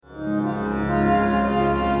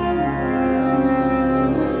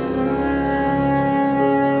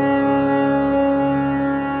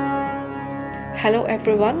Hello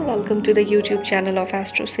everyone, welcome to the YouTube channel of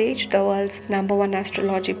AstroSage, the world's #1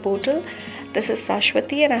 astrology portal. This is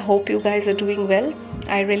Sashwati and I hope you guys are doing well.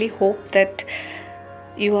 I really hope that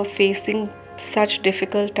you are facing such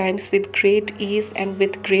difficult times with great ease and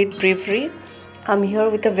with great bravery. I'm here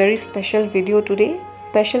with a very special video today.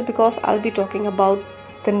 Special because I'll be talking about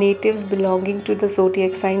the natives belonging to the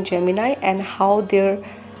zodiac sign Gemini and how their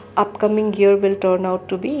upcoming year will turn out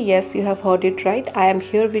to be. Yes, you have heard it right. I am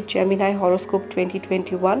here with Gemini Horoscope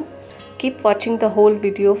 2021. Keep watching the whole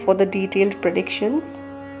video for the detailed predictions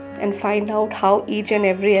and find out how each and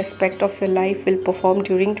every aspect of your life will perform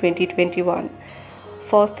during 2021.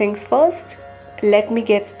 First things first, let me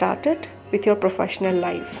get started with your professional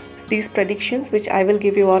life. These predictions which I will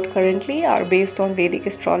give you out currently are based on Vedic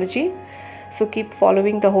astrology. So keep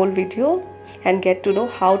following the whole video and get to know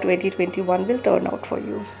how 2021 will turn out for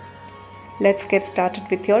you. Let's get started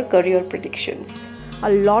with your career predictions. A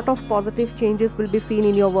lot of positive changes will be seen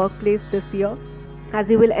in your workplace this year, as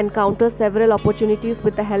you will encounter several opportunities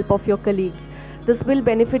with the help of your colleagues. This will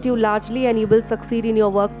benefit you largely and you will succeed in your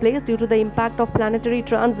workplace due to the impact of planetary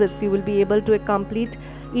transits. You will be able to complete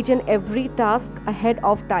each and every task ahead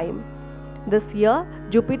of time. This year,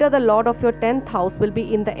 Jupiter, the lord of your 10th house, will be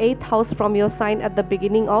in the 8th house from your sign at the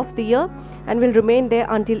beginning of the year and will remain there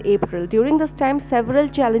until April. During this time, several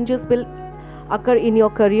challenges will occur in your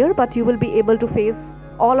career, but you will be able to face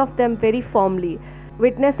all of them very firmly.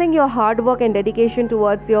 Witnessing your hard work and dedication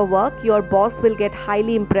towards your work, your boss will get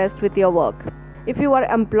highly impressed with your work. If you are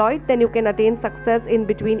employed, then you can attain success in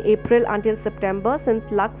between April until September, since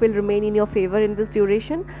luck will remain in your favor in this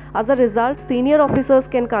duration. As a result, senior officers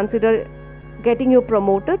can consider getting you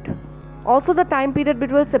promoted. Also, the time period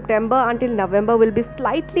between September until November will be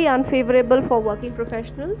slightly unfavorable for working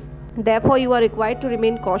professionals. Therefore, you are required to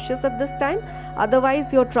remain cautious at this time,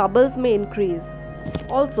 otherwise your troubles may increase.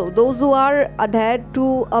 Also, those who are adhered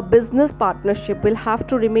to a business partnership will have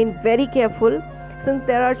to remain very careful, since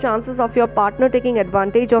there are chances of your partner taking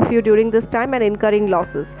advantage of you during this time and incurring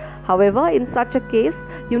losses. However, in such a case,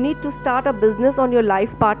 you need to start a business on your life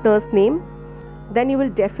partner's name. Then you will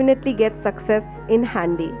definitely get success in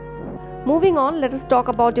handy. Moving on, let us talk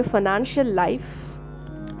about your financial life.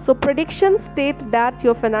 So predictions state that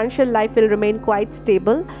your financial life will remain quite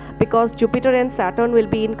stable because Jupiter and Saturn will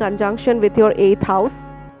be in conjunction with your 8th house.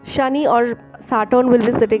 Shani or Saturn will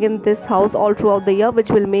be sitting in this house all throughout the year, which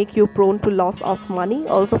will make you prone to loss of money.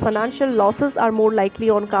 Also, financial losses are more likely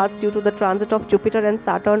on cards due to the transit of Jupiter and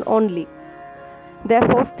Saturn only.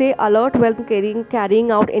 Therefore, stay alert when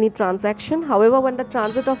carrying out any transaction. However, when the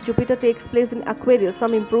transit of Jupiter takes place in Aquarius,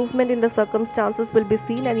 some improvement in the circumstances will be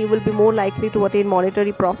seen and you will be more likely to attain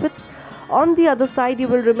monetary profits. On the other side, you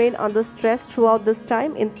will remain under stress throughout this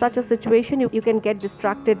time. In such a situation, you can get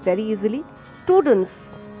distracted very easily. Students,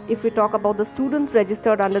 if we talk about the students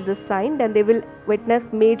registered under this sign, then they will witness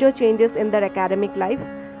major changes in their academic life.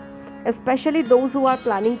 Especially those who are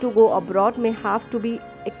planning to go abroad may have to be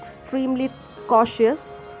extremely cautious,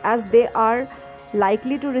 as they are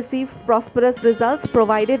likely to receive prosperous results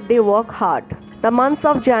provided they work hard. The months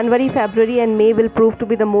of January, February and May will prove to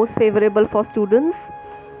be the most favorable for students.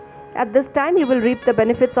 At this time, you will reap the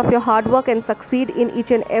benefits of your hard work and succeed in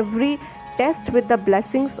each and every test with the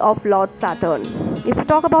blessings of Lord Saturn. If you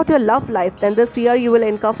talk about your love life, then this year you will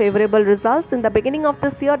incur favorable results. In the beginning of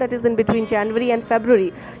this year, that is in between January and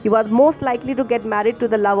February, you are most likely to get married to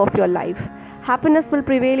the love of your life. Happiness will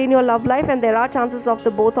prevail in your love life and there are chances of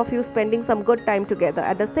the both of you spending some good time together.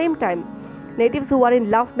 At the same time, natives who are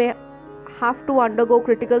in love may have to undergo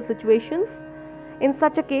critical situations. In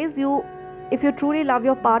such a case, if you truly love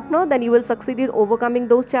your partner, then you will succeed in overcoming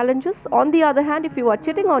those challenges. On the other hand, if you are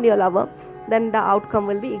cheating on your lover, then the outcome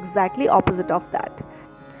will be exactly opposite of that.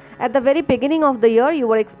 At the very beginning of the year, you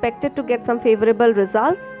were expected to get some favorable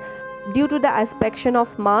results due to the aspect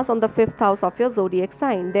of Mars on the 5th house of your zodiac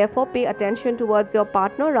sign. Therefore, pay attention towards your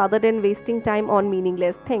partner rather than wasting time on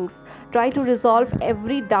meaningless things. Try to resolve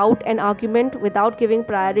every doubt and argument without giving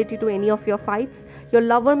priority to any of your fights. Your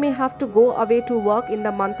lover may have to go away to work in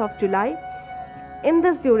the month of July. In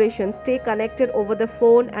this duration, stay connected over the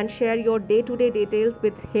phone and share your day-to-day details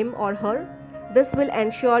with him or her. This will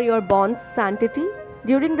ensure your bond's sanctity.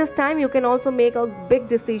 During this time, you can also make a big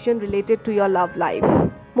decision related to your love life.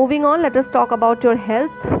 Moving on, let us talk about your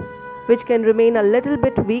health, which can remain a little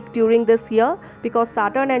bit weak during this year because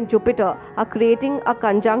Saturn and Jupiter are creating a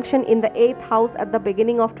conjunction in the 8th house at the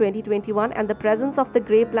beginning of 2021, and the presence of the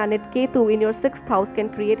grey planet Ketu in your 6th house can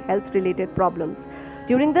create health related problems.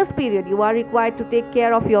 During this period, you are required to take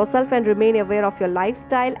care of yourself and remain aware of your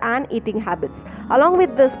lifestyle and eating habits. Along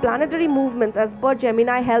with this, planetary movements as per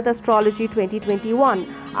Gemini Health Astrology 2021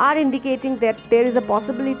 are indicating that there is a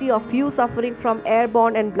possibility of you suffering from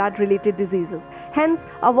airborne and blood-related diseases. Hence,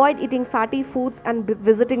 avoid eating fatty foods and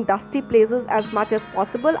visiting dusty places as much as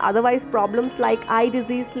possible. Otherwise, problems like eye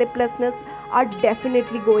disease, sleeplessness are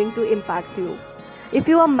definitely going to impact you. If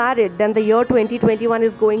you are married, then the year 2021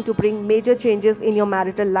 is going to bring major changes in your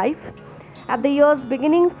marital life. At the year's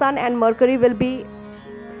beginning, Sun and Mercury will be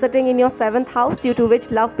sitting in your 7th house, due to which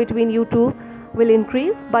love between you two will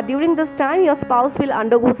increase. But during this time, your spouse will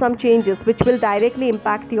undergo some changes which will directly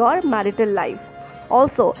impact your marital life.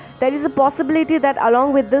 Also, there is a possibility that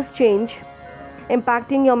along with this change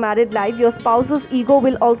impacting your married life, your spouse's ego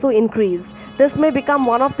will also increase. This may become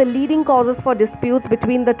one of the leading causes for disputes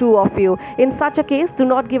between the two of you. In such a case, do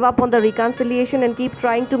not give up on the reconciliation and keep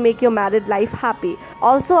trying to make your married life happy.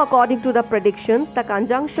 Also, according to the predictions, the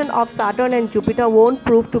conjunction of Saturn and Jupiter won't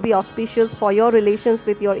prove to be auspicious for your relations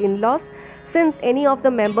with your in-laws, since any of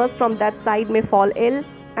the members from that side may fall ill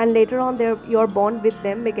and later on your bond with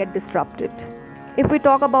them may get disrupted. If we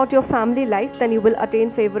talk about your family life, then you will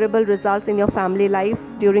attain favorable results in your family life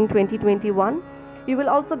during 2021. You will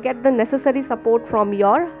also get the necessary support from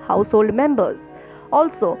your household members.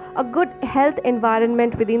 Also, a good health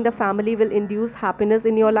environment within the family will induce happiness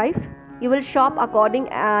in your life. You will shop according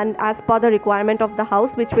and as per the requirement of the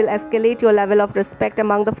house, which will escalate your level of respect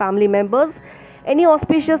among the family members. Any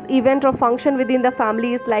auspicious event or function within the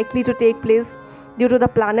family is likely to take place due to the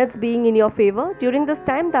planets being in your favor. During this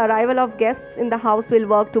time, the arrival of guests in the house will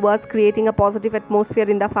work towards creating a positive atmosphere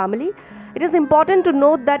in the family. It is important to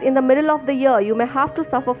note that in the middle of the year, you may have to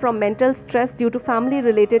suffer from mental stress due to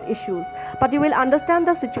family-related issues, but you will understand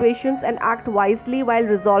the situations and act wisely while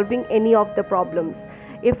resolving any of the problems.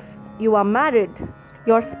 If you are married,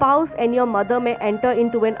 your spouse and your mother may enter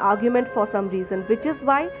into an argument for some reason, which is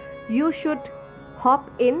why you should hop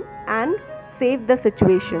in and save the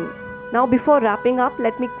situation. Now, before wrapping up,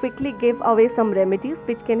 let me quickly give away some remedies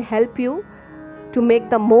which can help you to make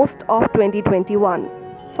the most of 2021.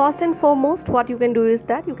 First and foremost, what you can do is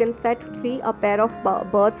that you can set free a pair of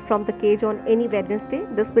birds from the cage on any Wednesday.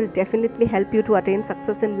 This will definitely help you to attain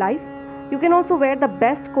success in life. You can also wear the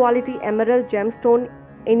best quality emerald gemstone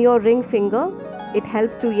in your ring finger. It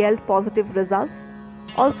helps to yield positive results.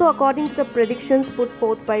 Also, according to the predictions put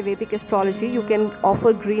forth by Vedic astrology, you can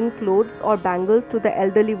offer green clothes or bangles to the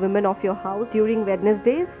elderly women of your house during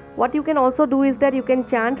Wednesdays. What you can also do is that you can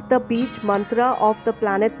chant the beach mantra of the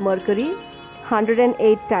planet Mercury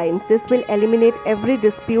 108 times. This will eliminate every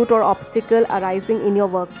dispute or obstacle arising in your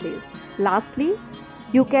workplace. Lastly,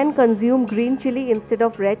 you can consume green chili instead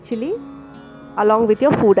of red chili along with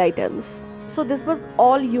your food items. So this was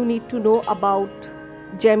all you need to know about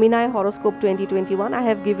Gemini Horoscope 2021. I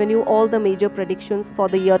have given you all the major predictions for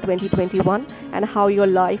the year 2021 and how your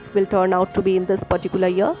life will turn out to be in this particular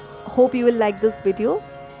year. Hope you will like this video.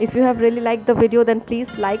 If you have really liked the video, then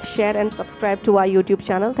please like, share and subscribe to our YouTube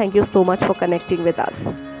channel. Thank you so much for connecting with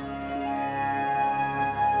us.